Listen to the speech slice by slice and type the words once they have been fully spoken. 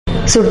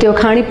સુરતીઓ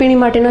ખાણીપીણી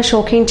માટેના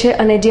શોખીન છે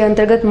અને જે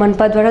અંતર્ગત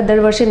મનપા દ્વારા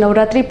દર વર્ષે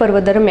નવરાત્રી પર્વ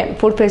દરમિયાન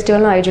ફૂડ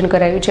ફેસ્ટિવલનું આયોજન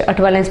કરાયું છે।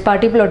 અઠવાલાઇન્સ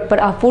પાર્ટી પ્લોટ પર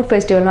આ ફૂડ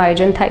ફેસ્ટિવલનું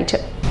આયોજન થાય છે।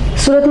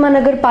 સુરતમાં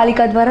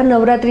નગરપાલિકા દ્વારા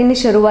નવરાત્રીની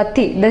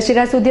શરૂઆતથી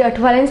દશેરા સુધી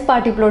અઠવાલાઇન્સ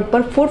પાર્ટી પ્લોટ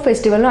પર ફૂડ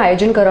ફેસ્ટિવલનું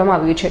આયોજન કરવામાં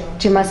આવ્યું છે,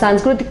 જેમાં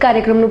સાંસ્કૃતિક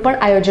કાર્યક્રમનું પણ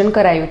આયોજન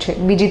કરાયું છે।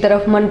 બીજી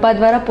તરફ મનપા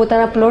દ્વારા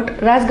પોતાના પ્લોટ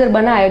રાસ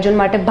ગરબાના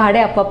આયોજન માટે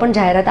ભાડે આપવા પણ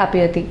જાહેરાત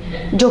આપી હતી,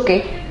 જોકે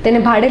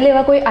તેને ભાડે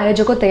લેવા કોઈ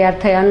આયોજકો તૈયાર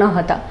થયા ન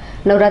હતા।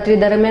 નવરાત્રી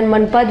દરમિયાન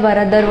મનપા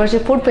દ્વારા દર વર્ષે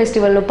ફૂડ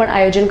ફેસ્ટિવલનું પણ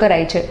આયોજન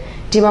કરાય છે,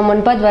 જેમાં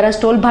મનપા દ્વારા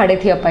સ્ટોલ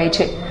ભાડેથી અપાય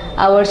છે।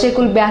 આ વર્ષે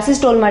કુલ 82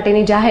 સ્ટોલ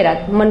માટેની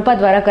જાહેરાત મનપા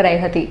દ્વારા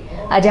કરાઈ હતી।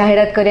 આ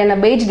જાહેરાત કર્યાના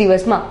 2 જ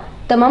દિવસમાં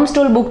તમામ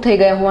સ્ટોલ બુક થઈ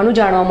ગયા હોવાનું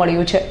જાણવા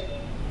મળ્યું છે।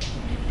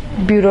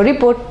 Bureau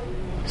report,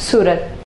 Surat.